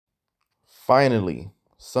Finally,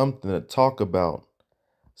 something to talk about,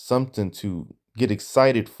 something to get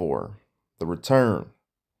excited for. The return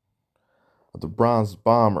of the Bronze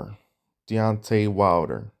Bomber, Deontay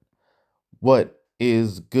Wilder. What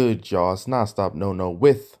is good, y'all? It's Nonstop No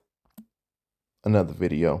with another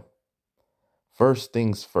video. First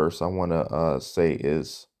things first, I want to say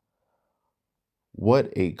is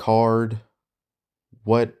what a card,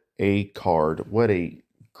 what a card, what a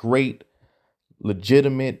great,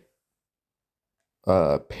 legitimate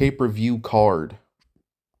pay-per-view card.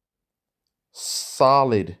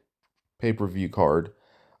 Solid pay-per-view card.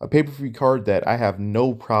 A pay-per-view card that I have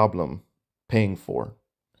no problem paying for.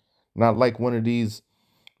 Not like one of these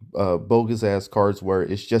bogus ass cards where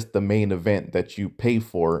it's just the main event that you pay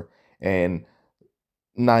for and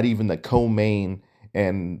not even the co-main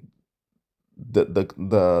and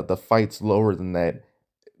the fights lower than that.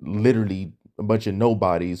 Literally a bunch of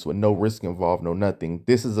nobodies with no risk involved, no nothing.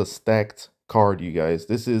 This is a stacked card, you guys.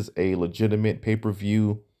 This is a legitimate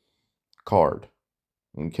pay-per-view card.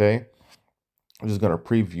 Okay? I'm just gonna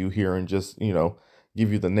preview here and just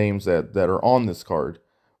give you the names that are on this card.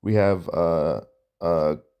 We have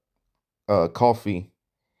Coffee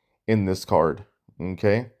in this card.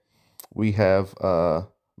 Okay, we have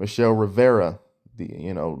Michelle Rivera,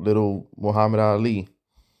 the little Muhammad Ali.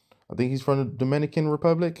 I think he's from the Dominican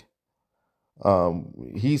Republic.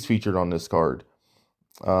 He's featured on this card.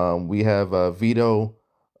 We have Vito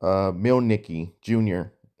Milnicki Jr.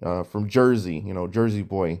 From Jersey, Jersey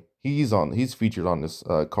boy. He's featured on this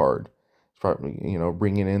card. He's probably,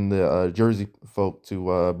 bringing in the Jersey folk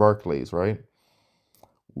to Barclays, right?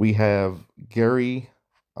 We have Gary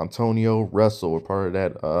Antonio Russell, a part of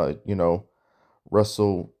that,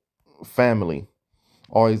 Russell family.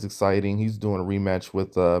 Always exciting. He's doing a rematch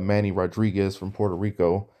with Manny Rodriguez from Puerto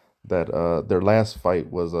Rico. That their last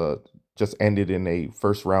fight was just ended in a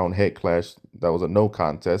first round head clash. That was a no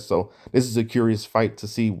contest. So this is a curious fight to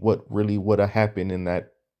see what really would have happened in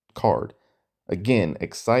that card. Again,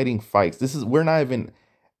 exciting fights. We're not even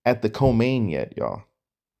at the co-main yet, y'all.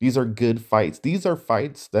 These are good fights. These are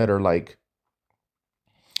fights that are like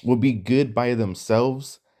will be good by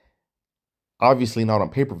themselves. Obviously not on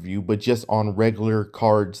pay-per-view, but just on regular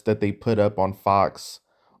cards that they put up on Fox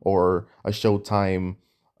or a Showtime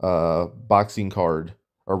boxing card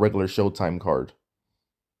or regular Showtime card.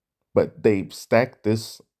 But they stacked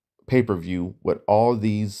this pay-per-view with all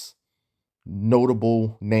these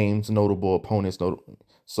notable names, notable opponents.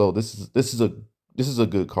 So this is a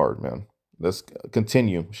good card, man. Let's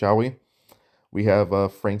continue, shall we? We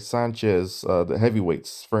have Frank Sanchez, the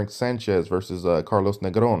heavyweights. Frank Sanchez versus Carlos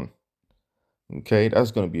Negron. Okay, that's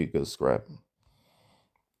going to be a good scrap.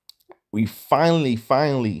 We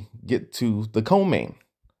finally get to the co-main.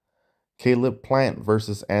 Caleb Plant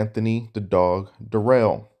versus Anthony the Dog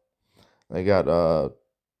Durrell. They got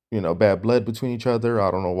bad blood between each other. I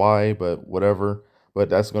don't know why, but whatever. But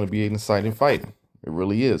that's going to be an exciting fight. It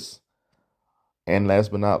really is. And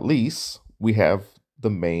last but not least, we have the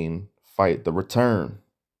main fight, the return.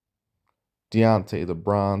 Deontay the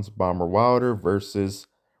Bronze Bomber Wilder versus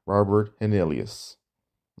Robert Helenius.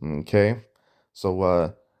 Okay,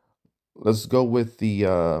 so let's go with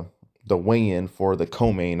the weigh-in for the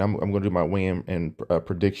co-main. I'm gonna do my weigh-in and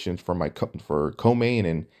predictions for for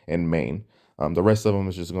co-main and main. The rest of them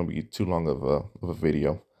is just gonna be too long of a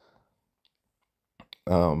video.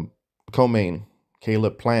 Co-main,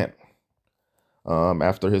 Caleb Plant.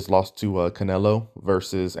 After his loss to Canelo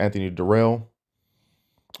versus Anthony Durrell.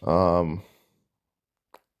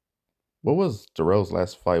 What was Durrell's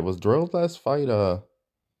last fight? Was Durrell's last fight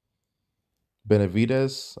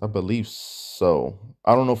Benavidez? I believe so.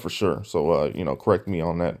 I don't know for sure. So correct me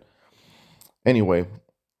on that. Anyway,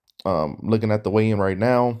 looking at the weigh-in right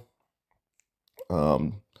now,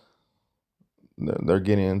 they're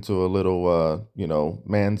getting into a little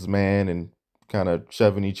man's man and kind of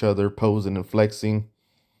shoving each other, posing and flexing,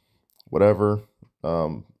 whatever.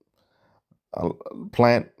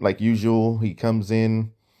 Plant, like usual, he comes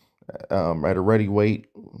in at a ready weight,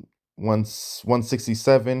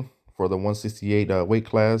 167 for the 168 weight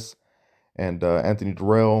class, and Anthony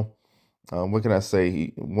Durrell, what can I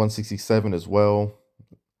say? 167 as well.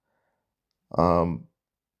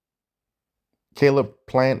 Caleb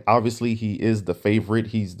Plant, obviously, he is the favorite.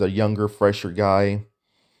 He's the younger, fresher guy.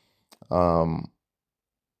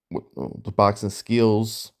 With the boxing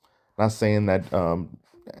skills. Not saying that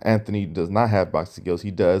Anthony does not have boxing skills.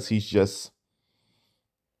 He does. He's just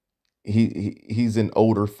he's an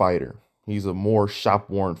older fighter. He's a more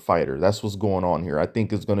shop-worn fighter. That's what's going on here. I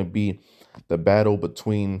think it's going to be the battle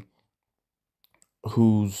between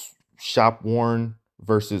who's shop-worn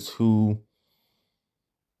versus who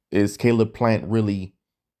is Caleb Plant really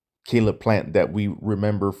Caleb Plant that we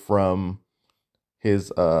remember from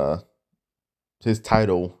his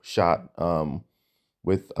title shot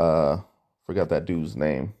with forgot that dude's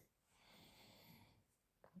name.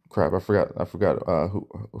 Crap, I forgot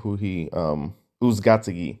who he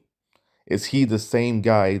Uzgatagi. Is he the same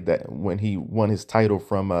guy that when he won his title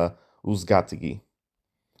from Uzgatagi?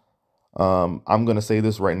 I'm gonna say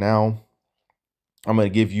this right now. I'm gonna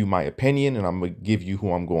give you my opinion, and I'm gonna give you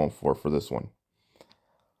who I'm going for this one.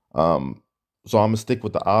 So I'm gonna stick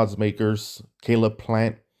with the odds makers. Caleb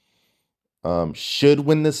Plant should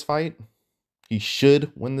win this fight. He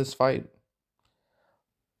should win this fight.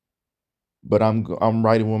 But I'm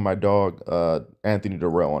riding with my dog Anthony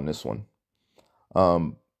Durrell on this one.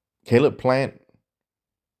 Caleb Plant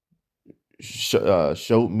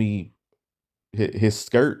showed me his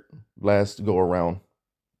skirt last go around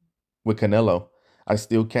with Canelo. I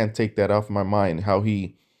still can't take that off my mind. How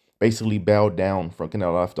he basically bowed down from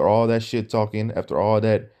Canelo after all that shit talking, after all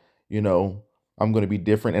that, I'm gonna be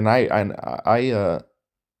different, and I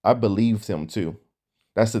believed him too.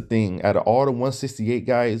 That's the thing. Out of all the 168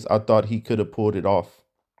 guys, I thought he could have pulled it off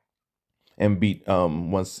and beat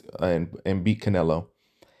and beat Canelo,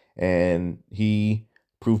 and he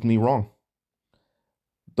proved me wrong.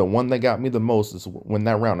 The one that got me the most is when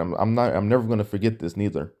that round. I'm never gonna forget this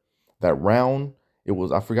neither. That round, it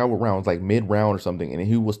was, I forgot what round. It was like mid round or something, and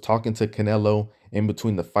he was talking to Canelo in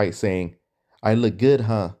between the fight, saying, "I look good,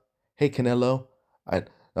 huh? Hey Canelo, I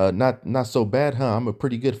not so bad, huh? I'm a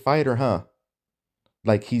pretty good fighter, huh?"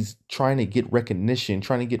 Like he's trying to get recognition,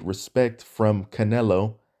 trying to get respect from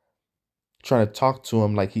Canelo, trying to talk to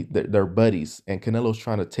him like they're buddies, and Canelo's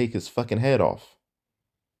trying to take his fucking head off.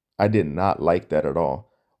 I did not like that at all.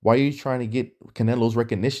 Why are you trying to get Canelo's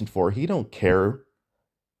recognition for? He don't care.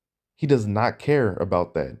 He does not care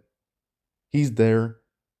about that. He's there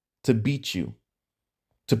to beat you,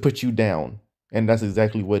 to put you down. And that's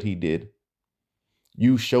exactly what he did.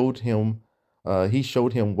 You showed him, he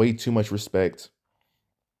showed him way too much respect.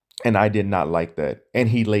 And I did not like that. And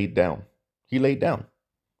he laid down. He laid down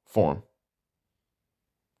for him.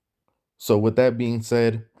 So with that being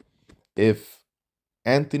said, if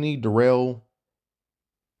Anthony Durrell,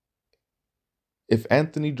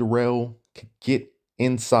 could get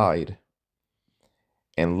inside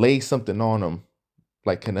and lay something on him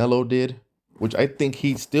like Canelo did, which I think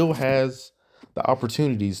he still has the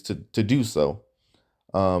opportunities to do so.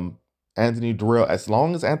 Anthony Durrell, as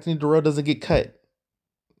long as Anthony Durrell doesn't get cut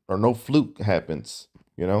or no fluke happens,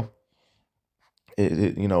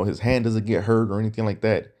 his hand doesn't get hurt or anything like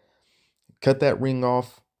that, cut that ring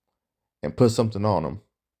off and put something on him.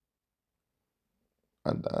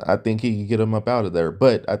 I think he can get him up out of there,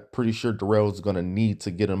 but I'm pretty sure Durrell is going to need to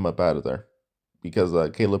get him up out of there because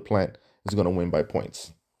Caleb Plant is going to win by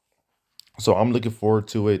points. So I'm looking forward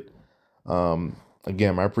to it.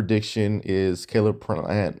 Again, my prediction is Caleb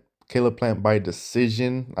Plant by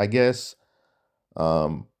decision, I guess.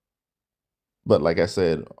 But like I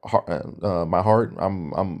said, my heart,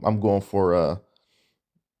 I'm going for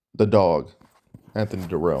the dog, Anthony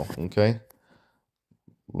Durrell. Okay,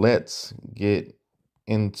 let's get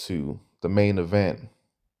into the main event.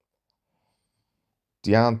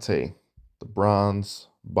 Deontay, the Bronze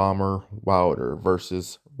Bomber Wilder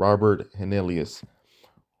versus Robert Helenius.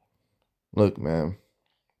 Look, man.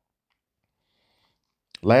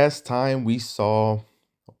 Last time we saw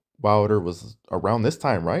Wilder was around this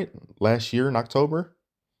time, right? Last year in October.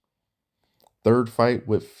 Third fight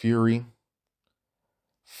with Fury.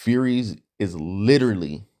 Fury's is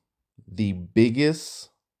literally the biggest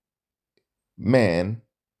man,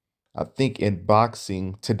 I think, in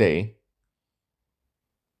boxing today,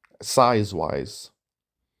 size-wise.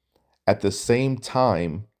 At the same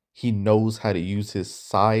time, he knows how to use his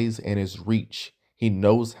size and his reach. He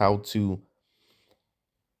knows how to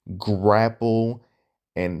grapple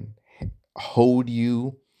and hold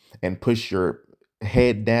you and push your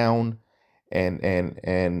head down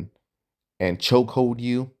and choke hold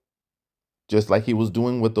you, just like he was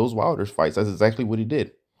doing with those Wilder's fights. That's exactly what he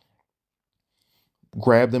did.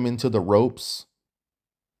 Grab them into the ropes.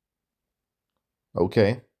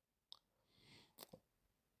 Okay.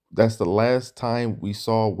 That's the last time we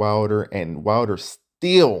saw Wilder, and Wilder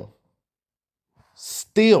still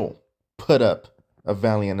put up a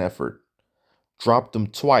valiant effort. Dropped him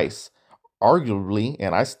twice. Arguably,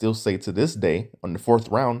 and I still say to this day, on the fourth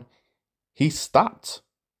round, he stopped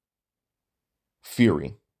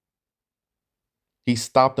Fury. He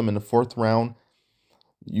stopped him in the fourth round.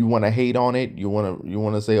 You want to hate on it? You want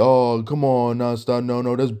to say, "Oh, come on, no, stop,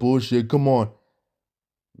 no, that's bullshit. Come on."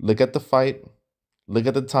 Look at the fight. Look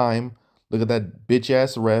at the time. Look at that bitch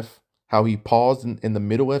ass ref, how he paused in the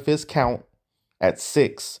middle of his count at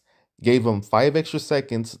 6, gave him 5 extra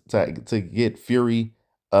seconds to get Fury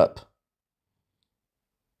up.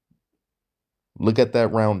 Look at that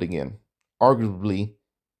round again. Arguably,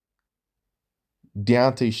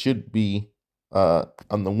 Deontay should be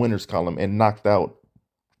on the winners column and knocked out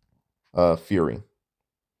Fury.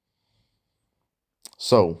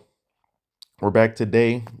 So we're back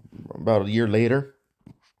today, about a year later.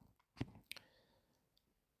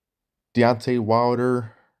 Deontay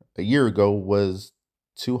Wilder a year ago was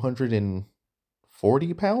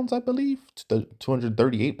 240 pounds, I believe,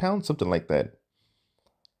 238 pounds, something like that.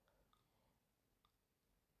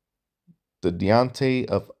 The Deontay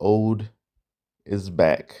of old is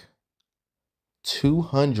back.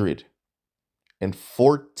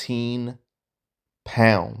 214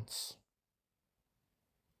 pounds.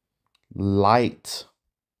 Light.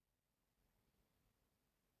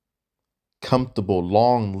 Comfortable,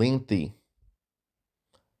 long, lengthy.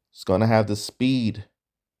 He's going to have the speed.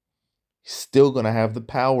 He's still going to have the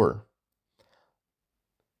power.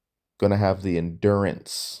 Going to have the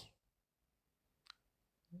endurance.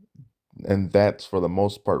 And that's for the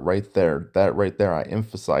most part right there. That right there, I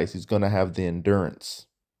emphasize, he's going to have the endurance.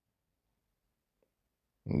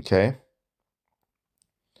 Okay?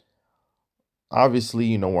 Obviously,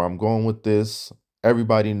 you know where I'm going with this.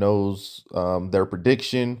 Everybody knows their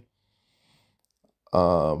prediction.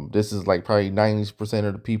 This is like probably 90%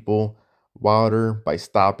 of the people. Wilder by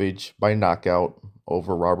stoppage, by knockout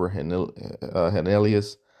over Robert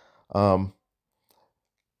Helenius.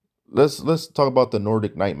 Let's talk about the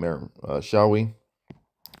Nordic Nightmare, shall we?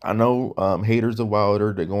 I know haters of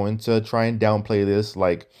Wilder, they're going to try and downplay this,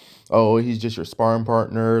 like, oh, he's just your sparring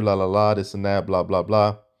partner, la la la, this and that, blah blah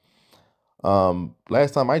blah.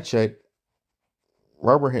 Last time I checked,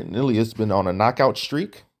 Robert Helenius has been on a knockout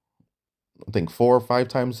streak. I think 4 or 5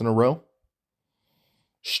 times in a row.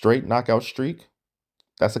 Straight knockout streak.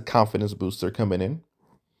 That's a confidence booster coming in.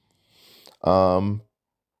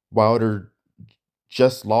 Wilder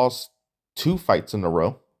just lost 2 fights in a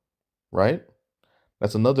row, right?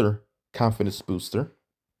 That's another confidence booster,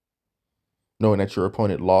 knowing that your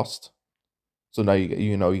opponent lost. So now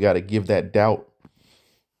you know you got to give that doubt,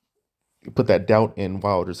 put that doubt in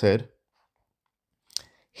Wilder's head.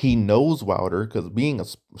 He knows Wilder because being a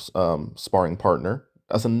sparring partner,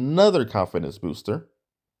 that's another confidence booster.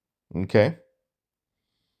 Okay.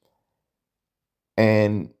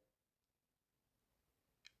 And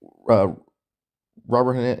Robert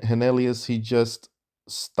Helenius, he just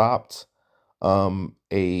stopped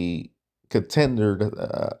a contender,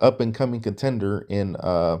 up and coming contender in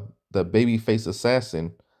the babyface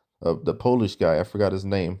assassin of the Polish guy. I forgot his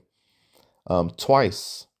name.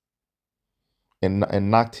 Twice, and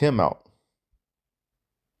knocked him out.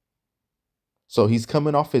 So he's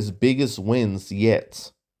coming off his biggest wins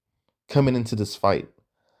yet, coming into this fight.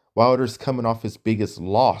 Wilder's coming off his biggest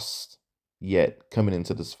loss yet, coming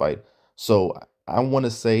into this fight. So I want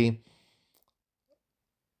to say,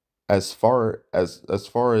 as far as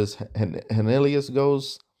Helenius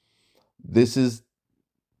goes, this is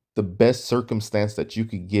the best circumstance that you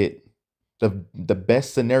could get, the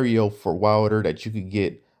best scenario for Wilder that you could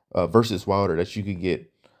get, versus Wilder that you could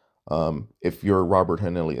get, if you're Robert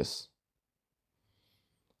Helenius.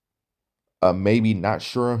 Maybe not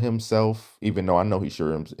sure of himself, even though I know he's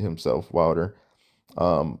sure of himself, Wilder.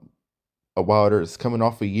 A Wilder is coming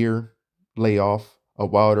off a year layoff, a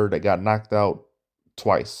Wilder that got knocked out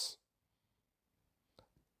twice,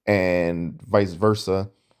 and vice versa.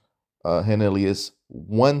 Helenius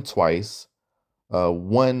won twice,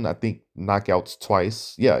 won, I think, knockouts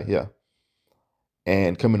twice. Yeah.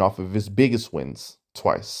 And coming off of his biggest wins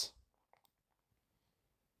twice.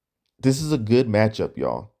 This is a good matchup,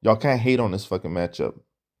 y'all. Y'all can't hate on this fucking matchup.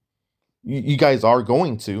 You guys are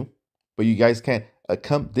going to, but you guys can't.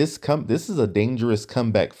 This is a dangerous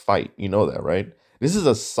comeback fight. You know that, right? This is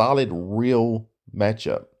a solid, real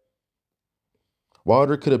matchup.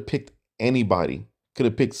 Wilder could have picked anybody, could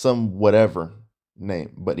have picked some whatever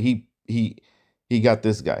name, but he got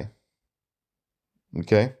this guy.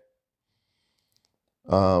 Okay.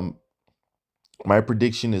 My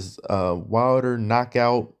prediction is Wilder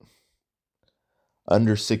knockout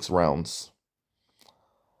under 6 rounds.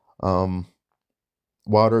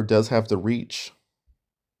 Wilder does have the reach.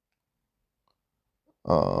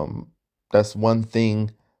 That's one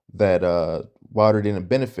thing that Wilder didn't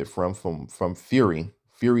benefit from Fury.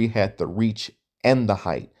 Fury had the reach and the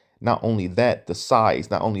height. Not only that, the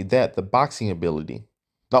size. Not only that, the boxing ability.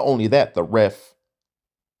 Not only that, the ref.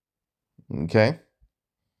 Okay.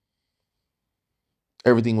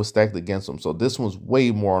 everything was stacked against him. So this one's way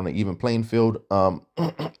more on an even playing field.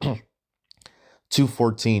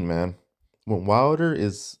 214, man. When Wilder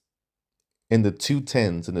is in the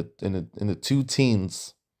 210s, in the two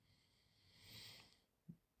teens,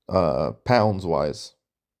 pounds wise,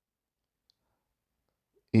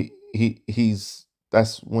 he's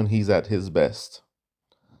that's when he's at his best.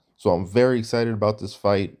 So I'm very excited about this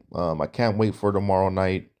fight. I can't wait for tomorrow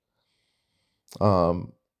night.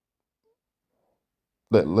 Um,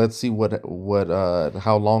 let's see what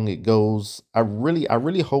how long it goes. I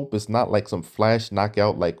really hope it's not like some flash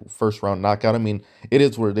knockout, like first round knockout. I mean, it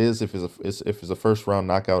is what it is if it's a first round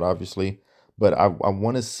knockout, obviously. But I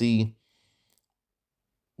want to see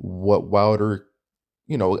what Wilder,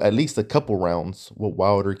 at least a couple rounds, what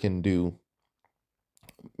Wilder can do,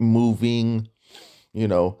 moving,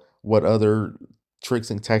 what other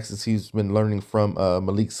tricks and tactics he's been learning from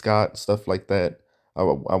Malik Scott, stuff like that. I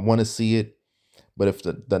want to see it. But if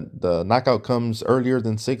the knockout comes earlier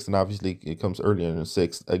than six, then obviously it comes earlier than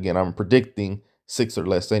six. Again, I'm predicting six or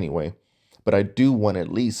less anyway. But I do want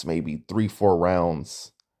at least maybe 3-4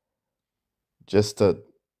 rounds just to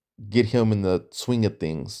get him in the swing of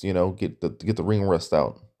things, get the ring rust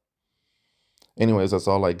out. Anyways, that's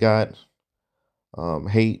all I got.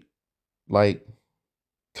 Hate, like,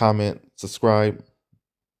 comment, subscribe,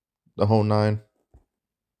 the whole nine.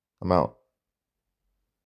 I'm out.